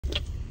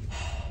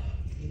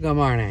Good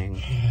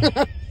morning.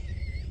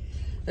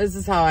 This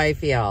is how I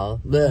feel.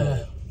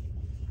 Blech.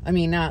 I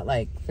mean, not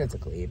like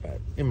physically,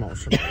 but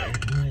emotionally.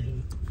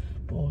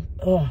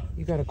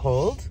 You got a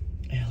cold?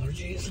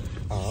 Allergies.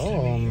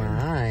 Oh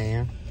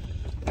my.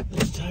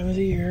 This time of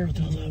the year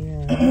with all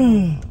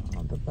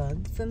all the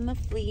bugs and the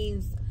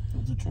fleas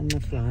and the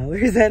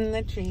flowers and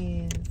the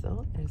trees.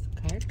 Oh, there's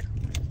a car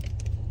coming.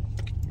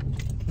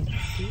 I can't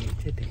see it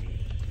today.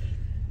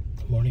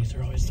 The mornings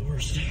are always the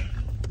worst.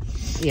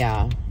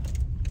 Yeah.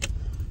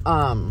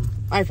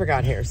 I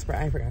forgot hairspray.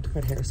 I forgot to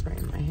put hairspray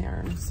in my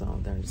hair, so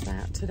there's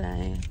that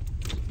today.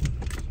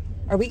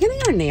 Are we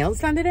getting our nails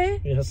done today?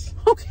 Yes.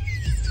 Okay.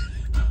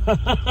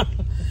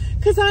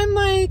 Because I'm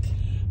like,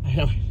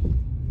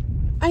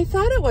 I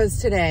thought it was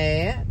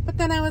today, but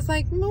then I was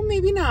like, well,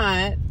 maybe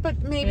not,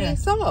 but maybe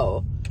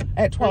so.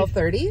 At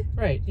 12:30?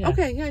 Right, yeah.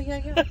 Okay, yeah.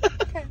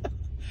 Okay.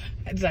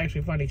 It's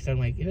actually funny because I'm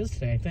like, it is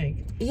today, I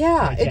think.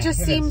 Yeah, like, it just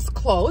seems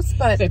close,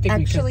 but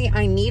actually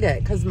I need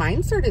it because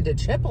mine started to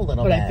chip a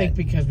little bit. But I think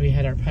because we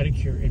had our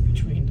pedicure in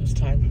between this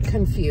time.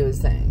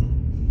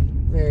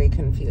 Confusing. Very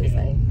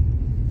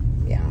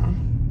confusing. Yeah.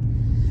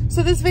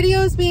 So this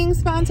video is being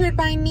sponsored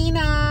by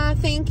Neenah.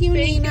 Thank you,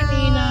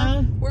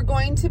 Neenah. We're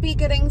going to be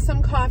getting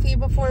some coffee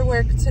before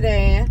work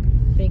today.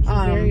 Thank you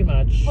very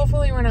much.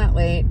 Hopefully we're not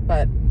late,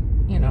 but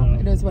you know,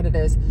 it is what it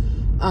is.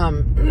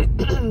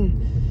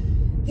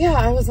 Yeah,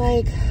 I was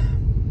like,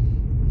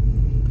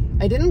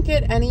 I didn't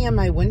get any of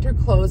my winter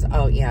clothes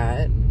out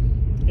yet.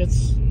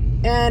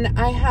 And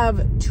I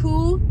have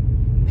 2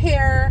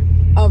 pair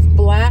of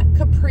black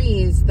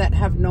capris that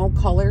have no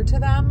color to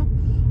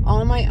them.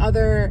 All my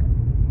other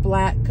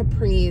black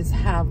capris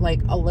have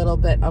like a little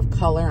bit of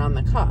color on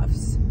the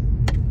cuffs.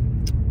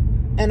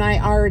 And I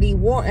already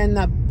wore, and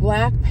the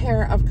black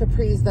pair of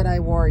capris that I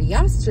wore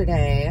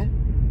yesterday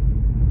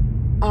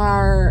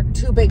are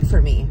too big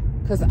for me.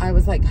 Because I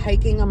was like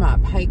hiking them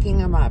up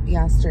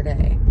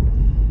yesterday.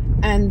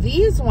 And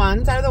these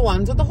ones are the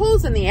ones with the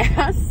holes in the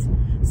ass.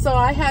 So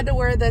I had to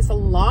wear this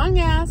long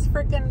ass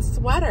freaking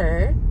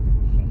sweater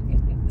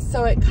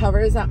so it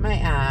covers up my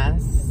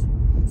ass.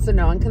 So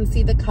no one can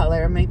see the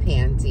color of my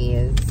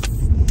panties.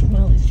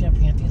 Well, at least you have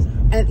panties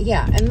on. And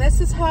yeah, and this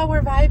is how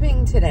we're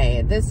vibing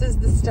today. This is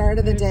the start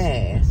of the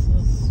day.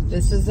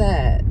 This is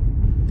it.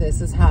 This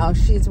is how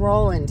she's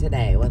rolling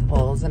today with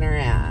holes in her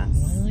ass.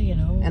 Well, you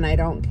know. And I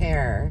don't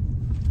care.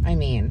 I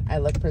mean, I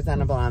look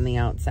presentable on the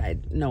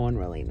outside. No one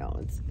really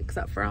knows,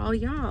 except for all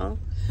y'all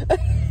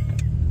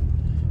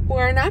who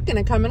are not going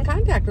to come in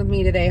contact with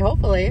me today,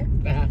 hopefully.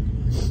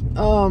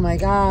 Oh my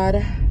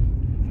God.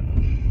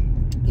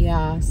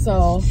 Yeah,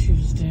 so it's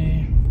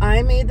Tuesday.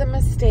 I made the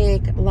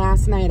mistake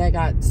last night. I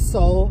got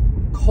so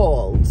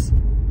cold.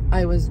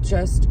 I was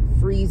just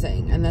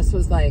freezing, and this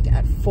was like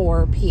at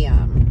 4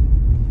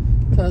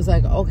 p.m. So I was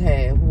like,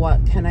 okay,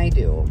 what can I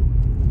do?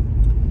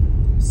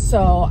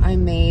 So I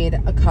made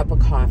a cup of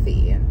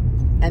coffee,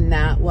 and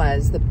that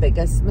was the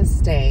biggest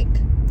mistake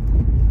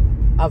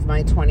of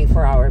my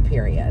 24-hour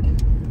period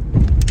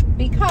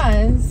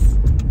because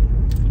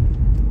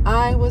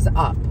I was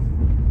up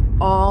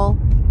all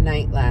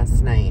night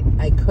last night.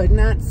 I could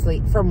not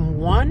sleep from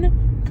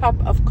 1 cup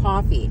of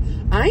coffee.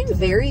 I'm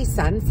very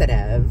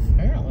sensitive.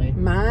 Apparently.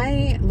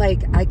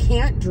 I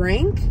can't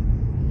drink.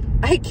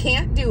 I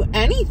can't do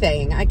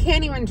anything. I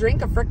can't even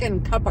drink a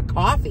freaking cup of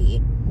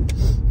coffee.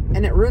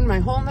 And it ruined my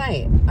whole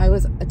night. I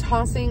was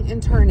tossing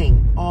and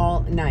turning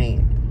all night.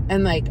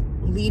 And like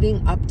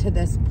leading up to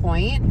this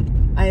point,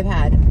 I've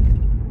had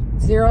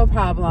 0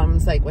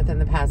 problems like within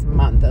the past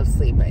month of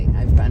sleeping.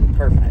 I've been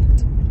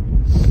perfect.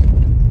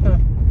 Huh.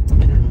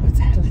 I don't know what's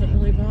happening. Doesn't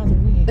really bother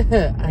me.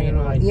 I don't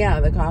know. Yeah,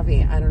 the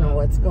coffee. I don't know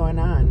what's going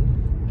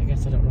on. I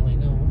guess I don't really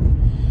know.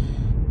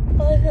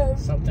 I have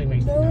something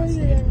makes me no not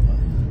idea. sleep.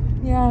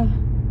 Yeah.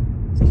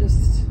 It's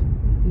just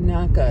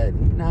not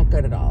good. Not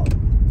good at all.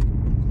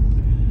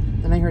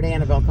 And I heard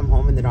Annabelle come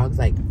home and the dog's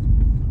like,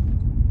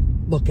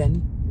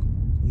 looking.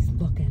 He's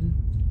looking.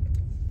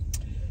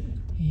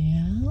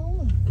 Yeah.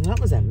 And that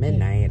was at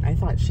midnight. I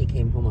thought she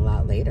came home a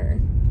lot later.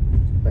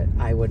 But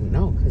I wouldn't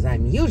know because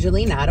I'm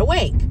usually not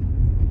awake.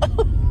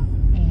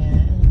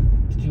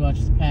 And did you watch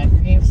the Packer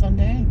game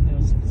Sunday? It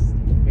was a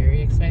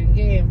very exciting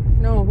game.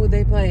 No, who'd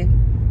they play?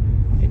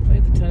 They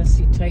played the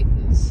Tennessee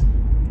Titans.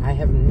 I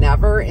have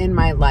never in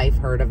my life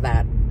heard of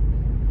that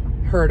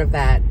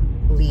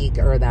league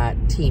or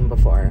that team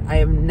before. I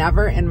have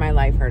never in my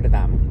life heard of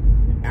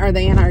them. Are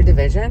they in our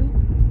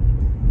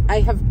division?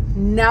 I have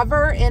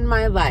never in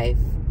my life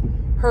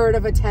heard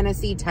of a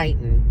Tennessee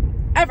Titan.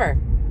 Ever.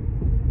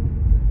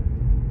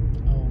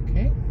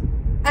 Okay.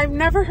 I've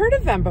never heard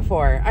of them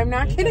before. I'm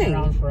not kidding. They've been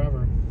around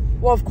forever.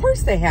 Well, of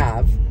course they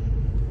have.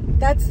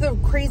 That's the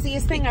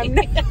craziest thing I've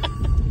never...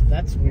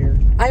 That's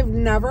weird. I've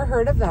never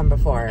heard of them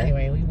before.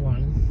 Anyway, we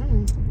won.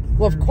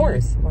 Well, of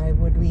course. Why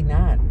would we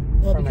not?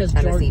 Well, because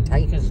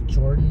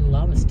Jordan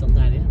Love is still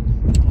not in.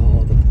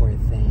 Oh, the poor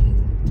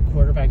thing. The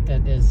quarterback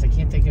that is, I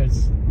can't think of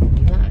his,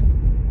 I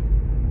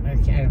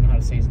don't know how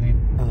to say his name.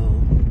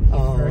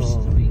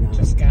 We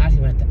just got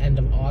him at the end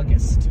of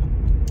August.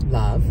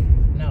 Love?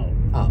 No.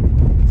 Oh.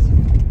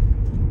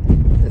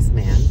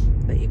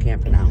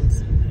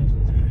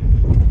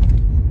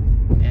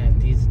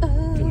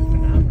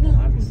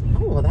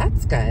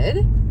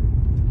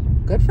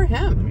 Good for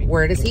him.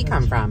 Where does he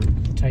come from?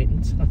 The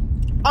Titans.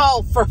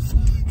 Oh, for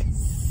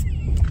fuck's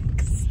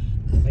sakes.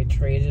 They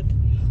traded.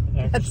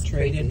 That's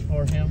traded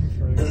for him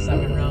for a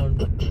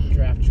 7th-round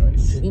draft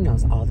choice. He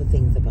knows all the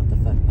things about the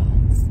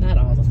footballs. Not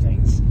all the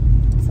things.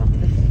 Some of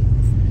the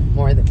things.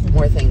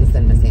 More things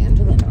than Miss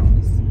Angela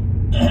knows.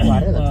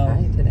 Water looks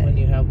high today. When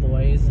you have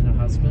boys and a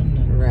husband.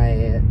 And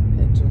right.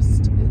 It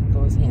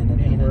goes hand in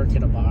hand. And work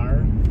at a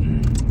bar.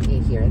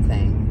 You hear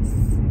things.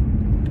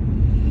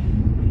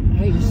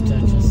 I used to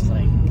just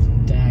like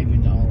dive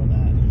into all of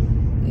that.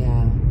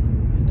 Yeah. I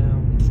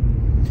know.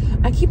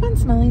 I keep on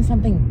smelling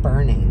something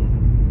burning.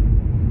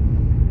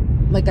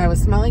 Like I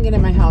was smelling it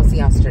in my house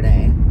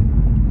yesterday.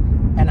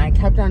 And I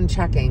kept on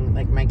checking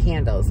like my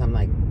candles. I'm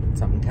like,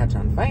 something catch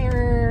on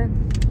fire.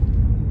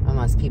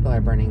 Unless people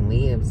are burning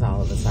leaves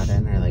all of a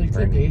sudden, or like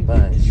burning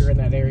bush. If you're in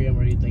that area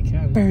where they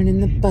can. Burn in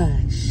the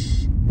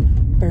bush.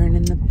 Burn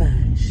in the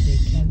bush.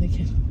 They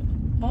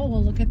can. Oh,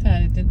 well, look at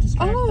that. It didn't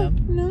distract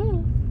them.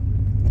 No.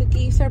 The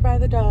geese are by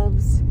the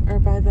doves. Or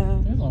by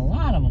the... There's a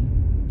lot of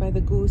them. By the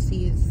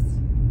goosies.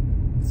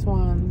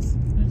 Swans.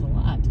 There's a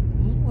lot.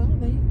 Oh, well,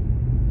 they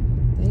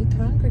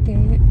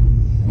congregate.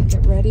 They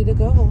get ready to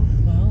go.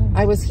 Well,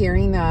 I was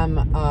hearing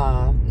them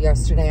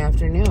yesterday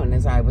afternoon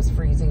as I was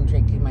freezing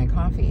drinking my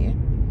coffee.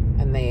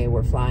 And they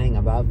were flying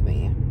above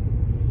me.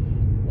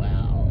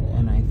 wow.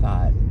 And I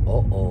thought,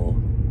 uh-oh.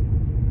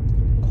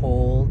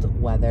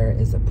 Cold weather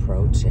is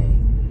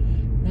approaching.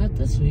 Not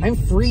this week. I'm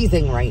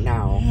freezing right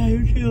now. Yeah,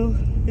 you too.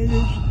 It's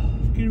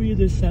going to be in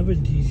the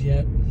 70s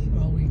yet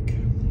all week.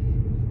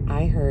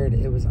 I heard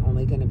it was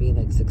only going to be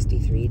like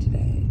 63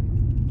 today.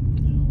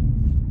 No.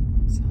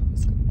 So it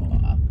was going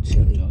to be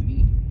chilly.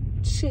 Doggy.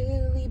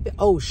 Chilly.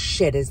 Oh,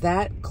 shit. Is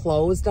that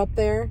closed up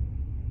there?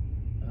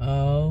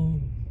 Oh.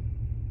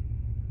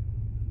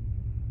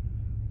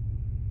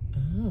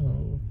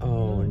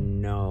 Oh,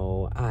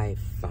 no. I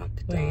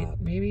fucked Wait, up.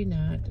 maybe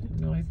not.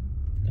 No, I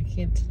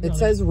can't. It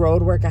says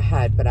road work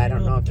ahead, but I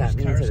don't know if that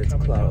means that it's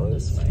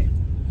closed. This way.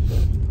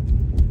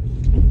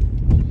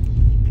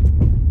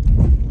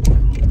 Oh,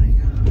 my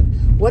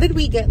God. What did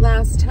we get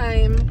last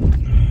time?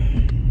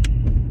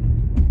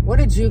 What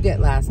did you get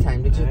last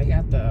time? Did you? I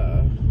got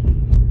the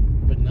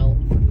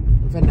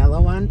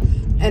vanilla one.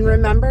 And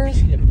remember,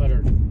 peanut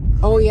butter.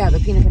 Oh yeah, the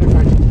peanut butter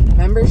crunch.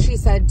 Remember she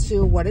said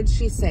to, what did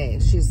she say?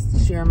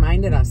 She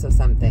reminded us of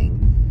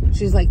something.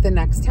 She's like, the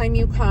next time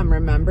you come,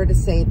 remember to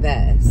say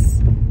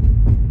this.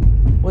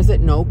 Was it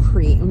no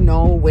cream,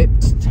 no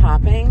whipped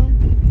topping?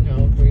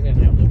 No, we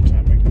didn't have whipped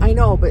topping. I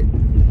know, but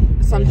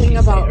something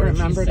about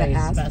remember to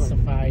ask for.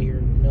 Specify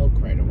your milk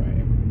right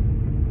away.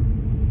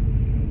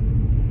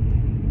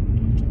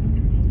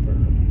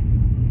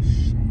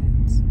 Shit.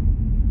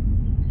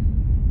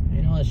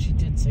 I know that she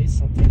did say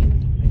something.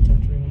 I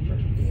don't remember.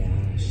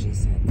 Yeah, she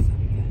said something.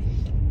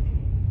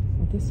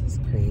 Well, this is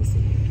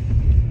crazy.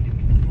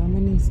 How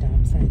many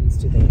stop signs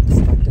do they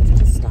expect us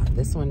to stop?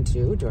 This one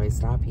too? Do I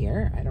stop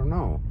here? I don't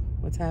know.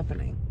 What's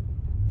happening?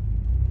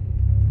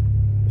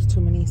 There's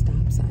too many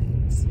stop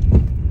signs.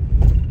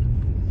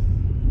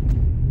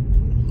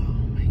 Oh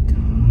my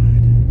God.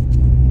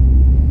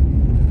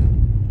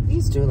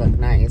 These do look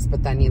nice,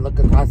 but then you look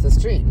across the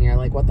street and you're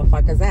like, what the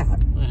fuck is that?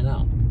 I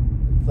know.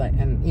 But,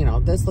 and you know,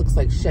 this looks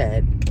like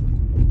shit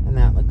and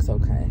that looks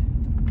okay.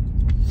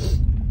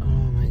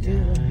 Oh my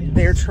God.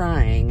 They're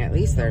trying. At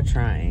least they're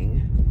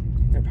trying.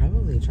 They're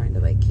probably trying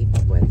to like keep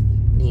up with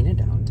Neenah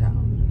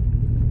downtown.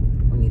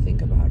 When you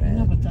think about it.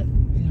 No, but that,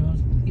 you know,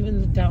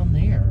 even down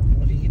there,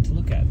 what do you get to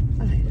look at?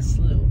 The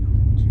slough.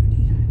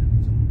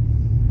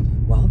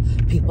 Well,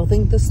 people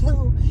think the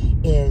slough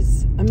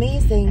is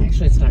amazing.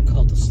 Actually, it's not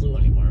called the slough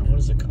anymore. What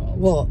is it called?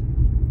 Well,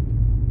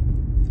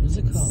 what is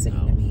it called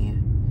now?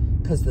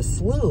 Because the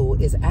slough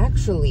is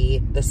actually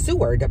the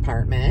sewer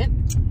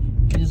department.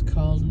 It is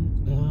called.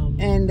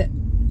 And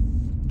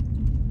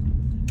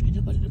I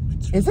know, but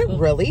is it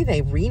really?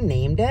 They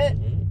renamed it?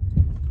 Mm-hmm.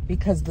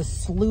 Because the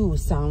slough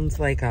sounds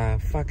like a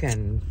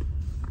fucking,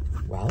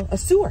 well, a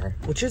sewer,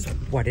 which is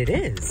what it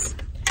is.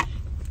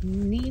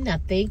 Neenah,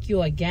 thank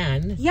you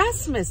again.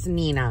 Yes, Miss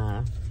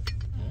Neenah.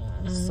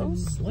 So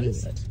sweet. What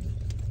is it?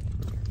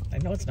 I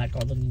know it's not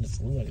called the Neenah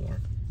Slough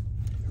anymore.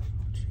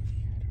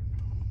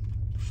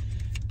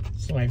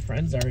 So my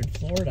friends are in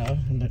Florida,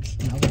 and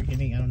now they're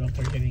getting, I don't know if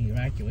they're getting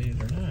evacuated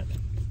or not.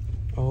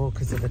 Oh,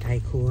 because of the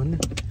typhoon?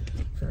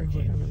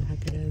 Hurricane. Whatever the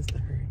heck it is, the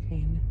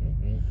hurricane.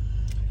 Mm-hmm.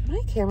 My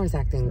camera's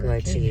acting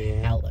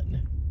glitchy.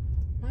 Helen.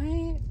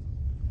 My...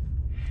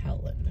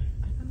 Helen.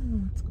 I don't know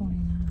what's going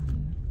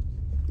on.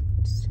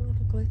 It's just a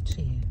little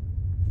glitchy.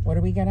 What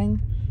are we getting?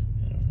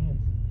 I don't know.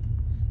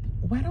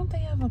 Why don't they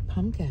have a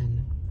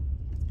pumpkin?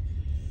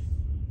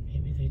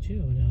 Maybe they do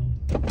now.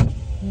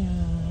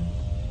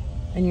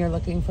 Yeah. And you're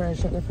looking for a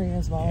sugar-free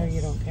as well, Yes. or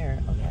you don't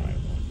care? Okay.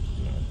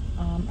 No,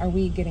 I won't. No. Are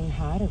we getting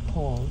hot or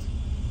cold?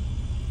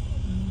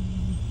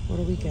 What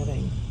are we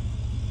getting?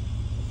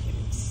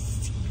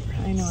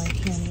 I know, I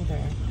can't either.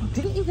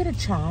 Didn't you get a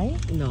chai?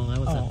 No, I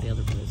was at the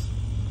other place.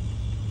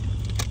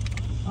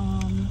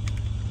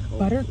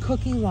 Butter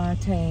cookie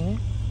latte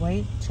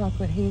white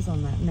chocolate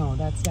hazelnut. No,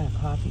 that's not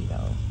coffee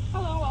though.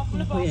 Hello, welcome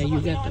to Oh Boston. yeah, you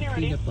Let me know got when the you're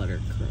ready. peanut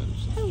butter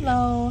crumbs.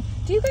 Hello.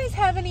 Do you guys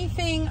have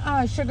anything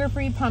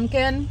sugar-free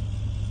pumpkin?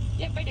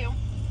 Yep, I do.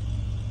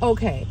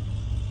 Okay.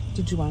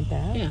 Did you want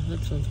that? Yeah,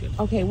 that sounds good.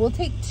 Okay, we'll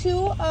take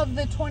 2 of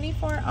the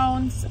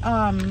 24-ounce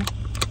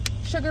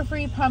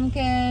sugar-free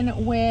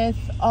pumpkin with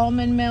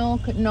almond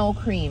milk, no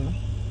cream.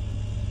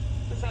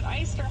 Is that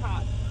iced or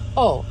hot?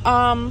 Oh,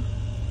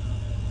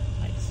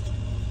 Iced.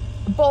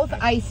 both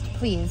iced,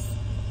 please.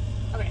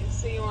 Okay,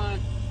 so you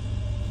want...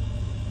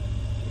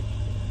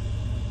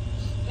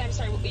 I'm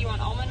sorry, you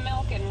want almond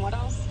milk and what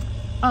else?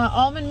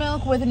 Almond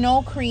milk with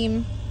no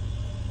cream.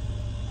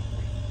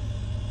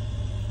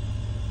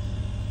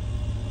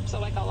 So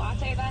like a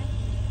latte then?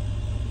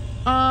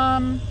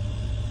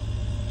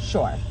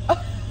 Sure.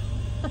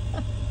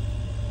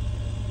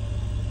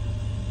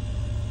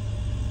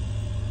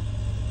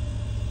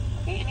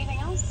 Okay, anything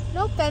else?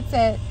 Nope, that's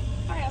it.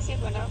 Alright, I'll see you at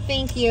the window.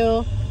 Thank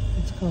you.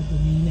 It's called the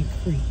Neenah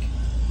Creek.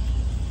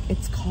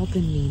 It's called the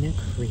Neenah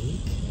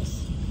Creek.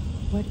 Yes.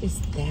 What is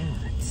that?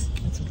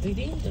 That's what they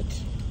named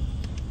it.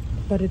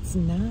 But it's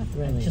not I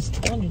really. just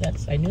told you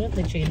that's. I knew that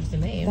they changed the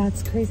name.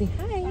 That's crazy.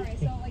 Hi. Alright,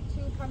 so like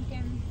 2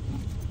 pumpkin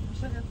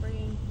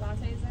sugar-free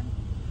lattes then?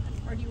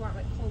 Or do you want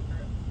like cold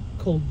brew?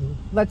 Cold brew.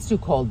 Let's do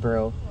cold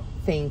brew.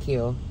 Thank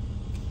you.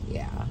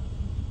 Yeah.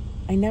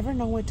 I never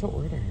know what to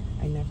order.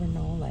 I never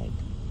know, like,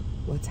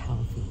 what's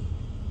healthy.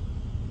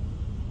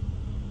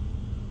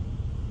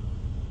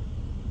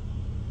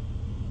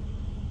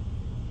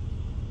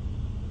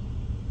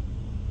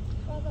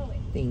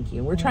 Thank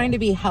you. We're trying to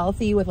be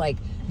healthy with, like,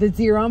 the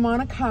 0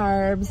 amount of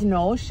carbs,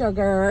 no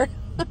sugar.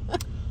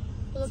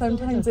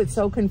 Sometimes it's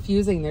so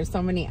confusing. There's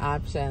so many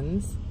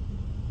options.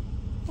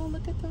 Oh,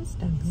 look at those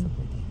ducks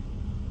over there.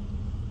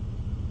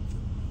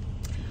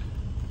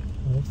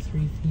 Well,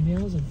 3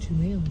 females and 2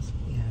 males.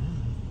 Yeah.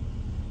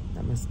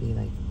 That must be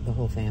like the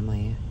whole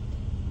family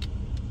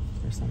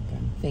or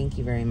something. Thank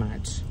you very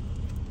much.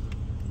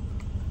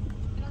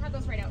 And I'll have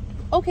those right out.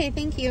 Okay,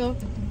 thank you.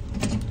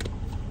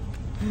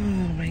 Oh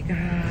my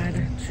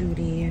God,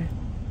 Judy.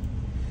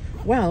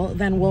 Well,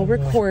 then we'll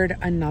record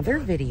another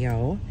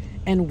video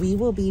and we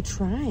will be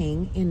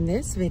trying in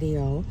this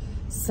video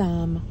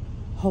some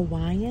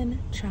Hawaiian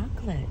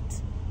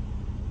chocolate.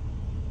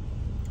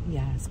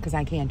 Yes, because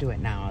I can't do it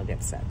now. I'll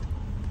get sick.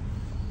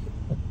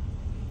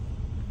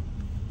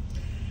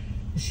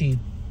 Is she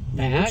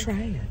back? We'll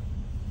try it.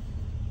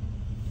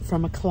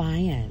 From a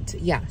client.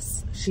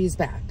 Yes, she's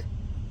back.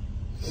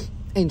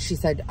 And she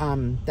said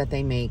that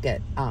they may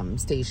get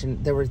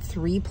stationed. There were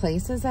 3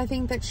 places, I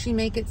think, that she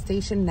may get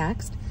stationed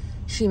next.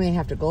 She may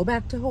have to go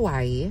back to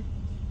Hawaii.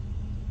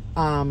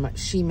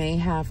 She may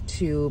have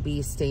to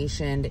be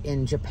stationed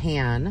in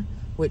Japan,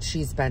 which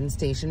she's been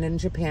stationed in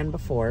Japan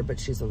before, but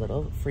she's a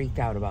little freaked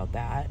out about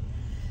that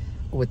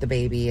with the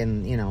baby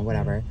and, you know,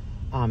 whatever,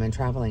 and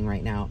traveling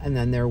right now. And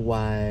then there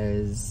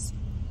was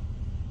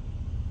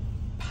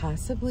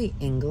possibly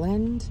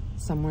England,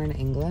 somewhere in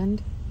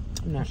England.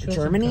 I'm not sure.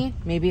 Germany?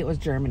 Maybe it was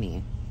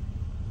Germany.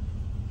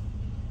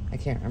 I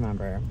can't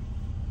remember.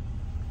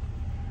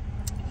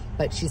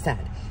 But she said,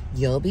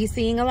 you'll be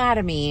seeing a lot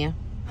of me.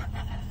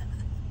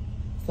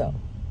 So,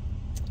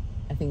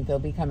 I think they'll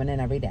be coming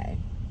in every day.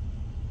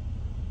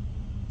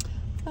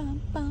 I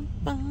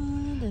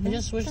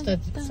just wish that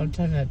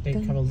sometime that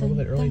they'd come a little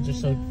bit early just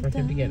so for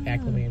him to get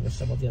acclimated with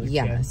some of the other kids.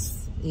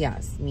 Yes.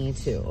 Yes, me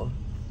too.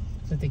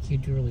 I think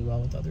he'd do really well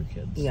with other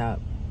kids.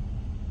 Yep.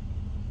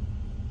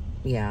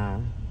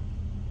 Yeah.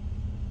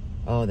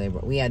 Oh,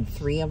 we had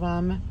 3 of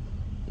them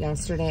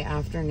yesterday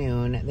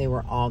afternoon. They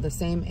were all the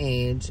same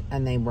age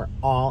and they were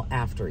all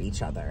after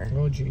each other.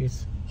 Oh,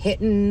 geez.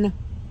 Hitting,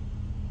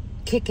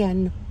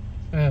 kicking,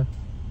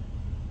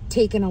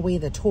 taking away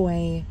the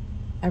toy.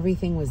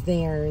 Everything was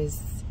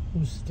theirs.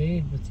 Who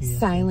stayed with you?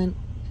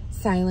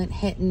 Silent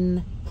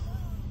hitting.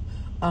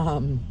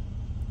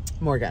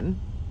 Morgan.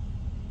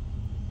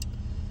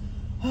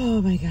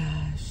 Oh my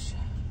gosh.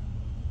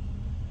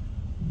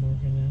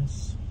 Morgan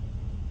S.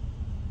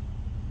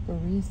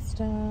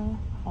 Barista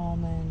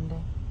almond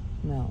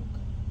milk.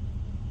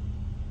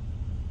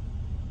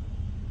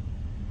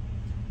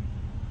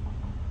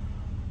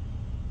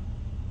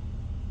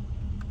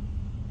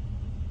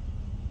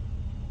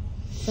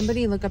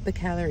 Somebody look up the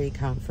calorie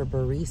count for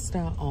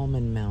barista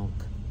almond milk.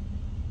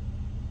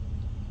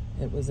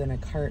 It was in a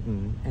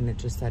carton and it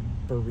just said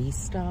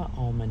barista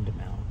almond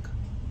milk.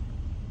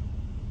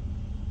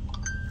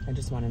 I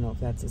just want to know if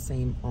that's the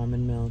same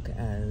almond milk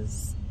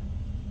as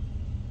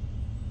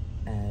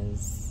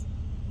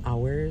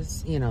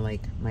ours, you know,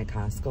 like my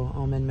Costco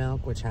almond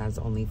milk, which has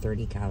only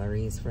 30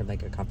 calories for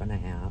like a cup and a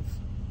half.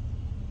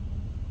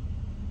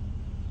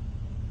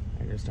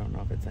 I just don't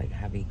know if it's like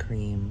heavy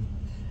cream.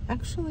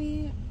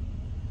 Actually,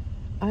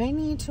 I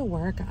need to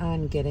work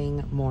on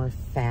getting more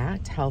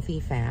fat, healthy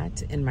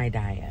fat in my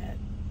diet.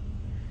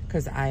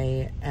 Because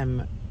I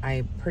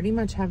pretty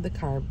much have the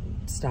carb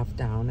stuff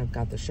down. I've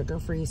got the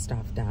sugar-free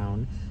stuff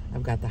down.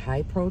 I've got the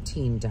high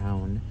protein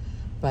down.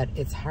 But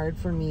it's hard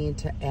for me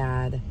to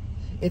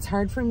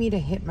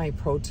hit my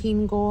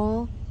protein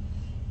goal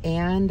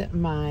and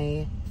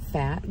my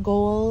fat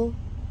goal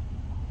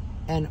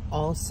and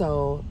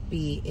also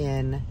be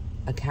in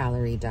a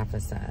calorie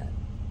deficit.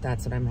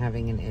 That's what I'm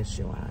having an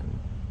issue on.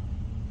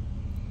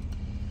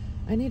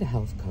 I need a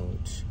health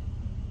coach.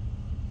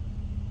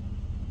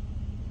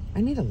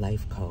 I need a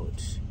life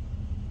coach.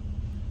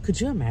 Could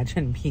you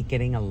imagine me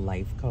getting a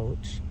life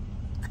coach?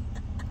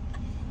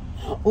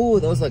 Oh,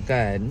 those look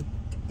good.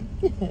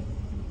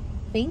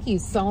 Thank you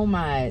so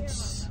much.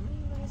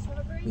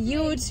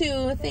 You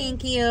too.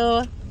 Thank you.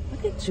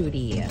 Look at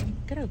Judy.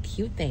 Look at how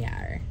cute they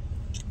are.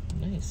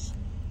 Nice.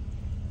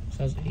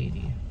 Says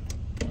 80.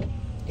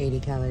 80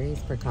 calories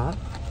per cup.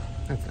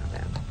 That's not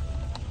bad.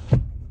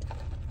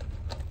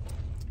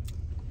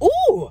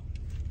 Ooh!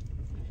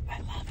 I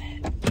love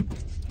it.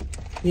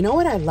 You know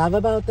what I love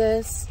about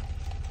this?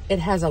 It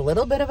has a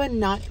little bit of a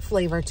nut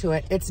flavor to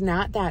it. It's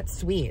not that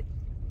sweet.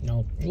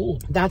 No. Ooh.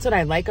 That's what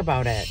I like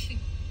about it.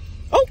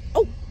 Oh,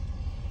 oh.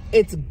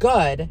 It's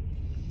good.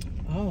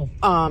 Oh.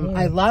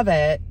 I love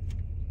it.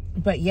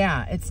 But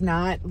yeah, it's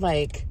not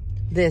like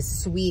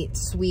this sweet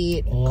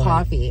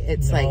coffee.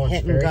 It's like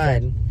hitting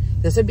good.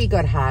 This would be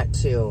good hot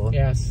too.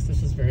 Yes,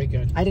 this is very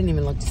good. I didn't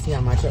even look to see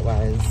how much it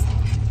was.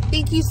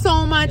 Thank you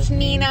so much,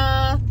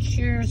 Neenah.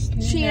 Cheers,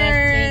 Neenah.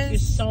 Cheers. Thank you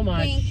so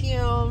much. Thank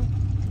you.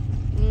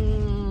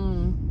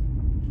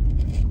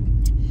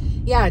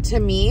 Yeah, to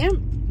me,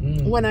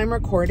 when I'm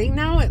recording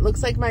now, it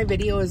looks like my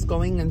video is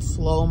going in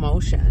slow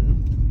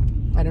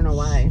motion. I don't know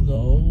why.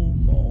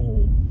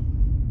 Slow-mo.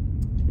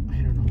 I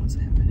don't know what's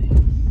happening.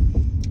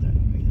 I don't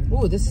know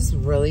either. Ooh, this is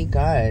really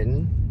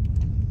good.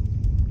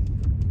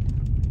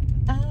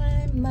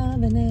 I'm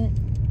loving it.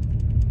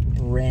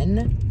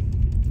 Ren?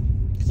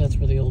 Because that's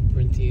where the old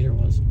Rant Theater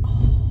was.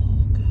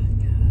 Oh,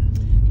 God, yeah.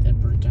 That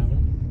burnt down.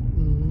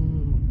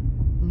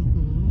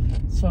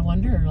 So I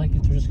wonder, like,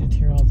 if they're just going to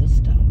tear all this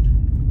down.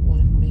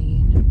 One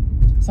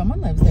Main.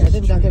 Someone lives there.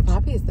 They've got their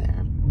poppies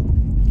there.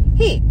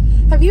 Hey,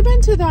 have you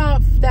been to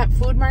that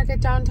food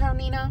market downtown,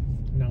 Neenah?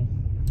 No.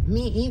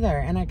 Me either,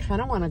 and I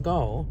kind of want to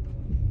go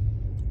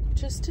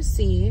just to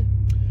see.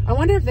 I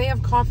wonder if they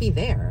have coffee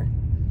there.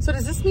 So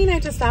does this mean I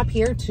just stop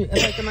here too?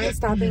 Like, am I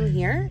stopping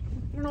here?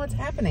 I don't know what's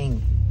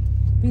happening.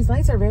 These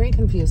lights are very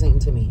confusing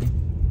to me.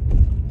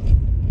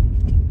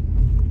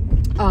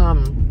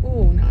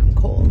 Ooh, now I'm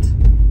cold.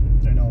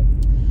 I know.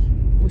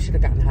 We should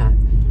have gotten hot.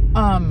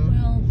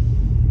 Well,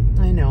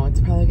 I know, it's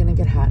probably going to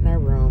get hot in our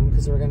room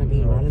because we're going to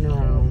be running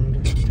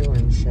around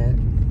doing shit.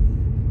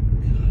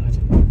 God.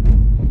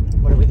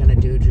 What are we going to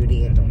do,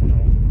 Judy? I don't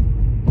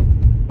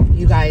know.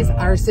 You guys,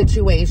 our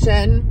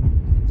situation,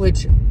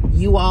 which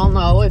you all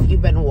know if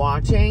you've been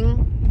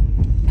watching,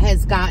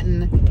 has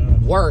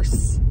gotten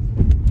worse.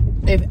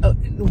 If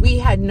we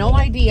had no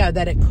idea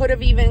that it could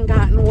have even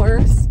gotten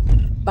worse,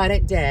 but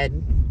it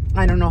did.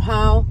 I don't know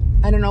how.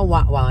 I don't know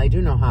what. Well, I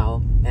do know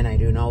how, and I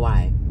do know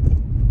why.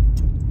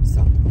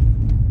 So,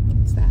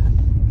 what's that?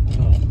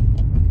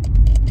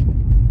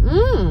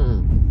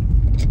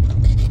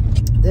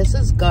 This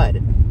is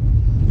good.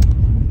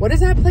 What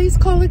is that place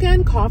called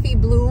again? Coffee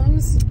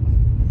Blooms?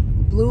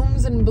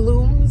 Blooms and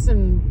Blooms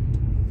and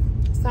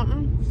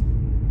something?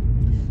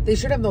 They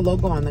should have the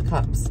logo on the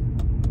cups.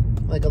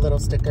 Like a little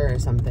sticker or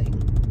something.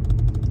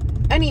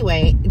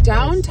 Anyway,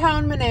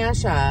 downtown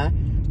Menasha,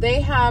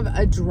 they have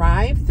a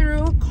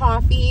drive-through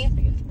coffee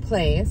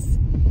place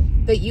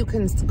that you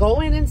can go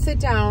in and sit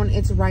down.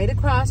 It's right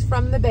across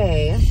from the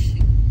bay,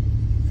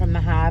 from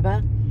the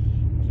harbor.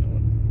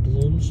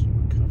 Blooms?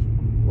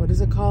 What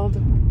is it called?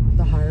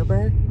 The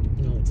harbor?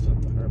 No, it's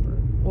not the harbor.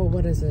 Well,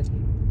 what is it?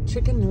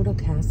 Chicken noodle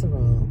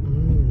casserole.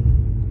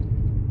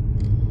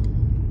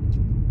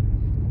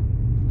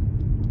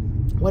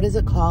 What is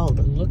it called?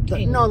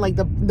 No, like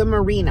the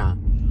marina.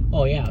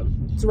 Oh, yeah.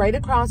 It's right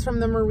across from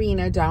the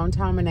marina,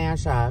 downtown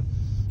Menasha.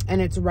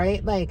 And it's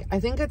right, like,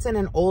 I think it's in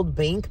an old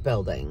bank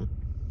building.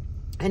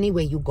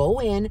 Anyway, you go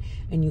in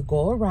and you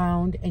go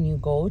around and you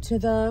go to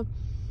the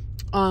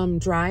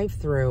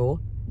drive-through.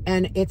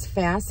 And it's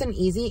fast and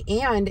easy.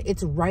 And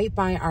it's right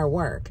by our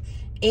work.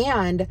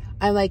 And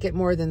I like it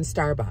more than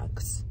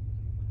Starbucks.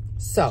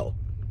 So,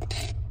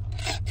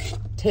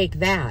 take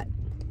that,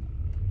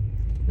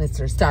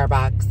 Mr.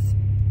 Starbucks.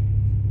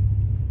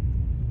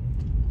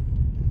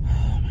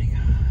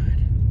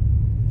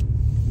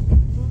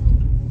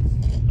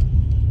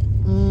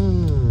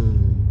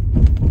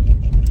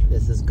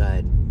 This is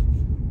good.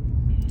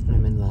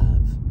 I'm in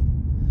love.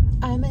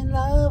 I'm in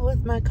love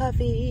with my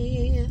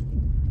coffee.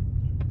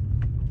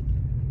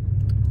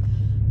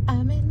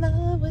 I'm in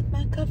love with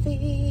my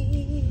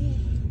coffee.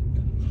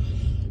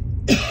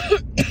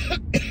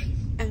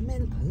 I'm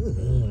in.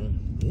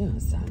 You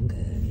sound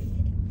good.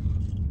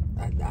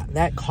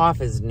 That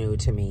cough is new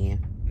to me.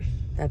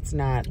 That's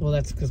not. Well,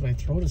 that's because my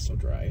throat is so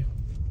dry.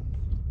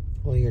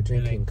 Well, you're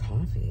drinking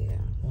coffee.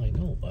 Well, I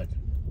know, but.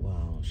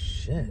 Well,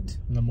 shit.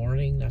 In the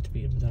morning, not to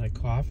be, then I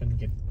cough and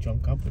get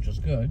drunk up, which is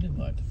good,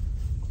 but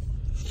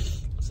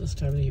it's this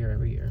time of the year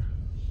every year.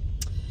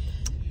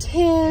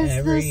 'Tis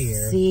Every the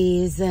year.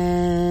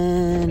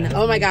 season.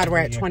 Oh my God, we're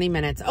at 20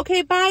 minutes.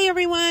 Okay, bye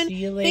everyone. See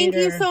you Thank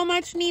you later. so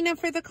much, Neenah,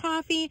 for the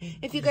coffee.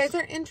 If you guys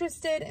are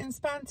interested in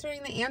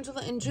sponsoring the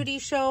Angela and Judy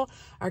show,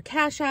 our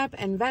Cash App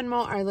and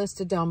Venmo are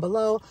listed down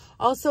below.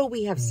 Also,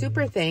 we have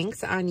Super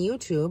Thanks on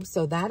YouTube,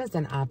 so that is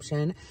an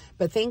option.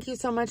 But thank you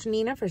so much,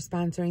 Neenah, for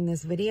sponsoring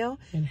this video.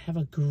 And have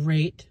a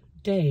great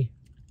day.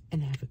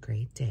 And have a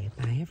great day.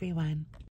 Bye, everyone.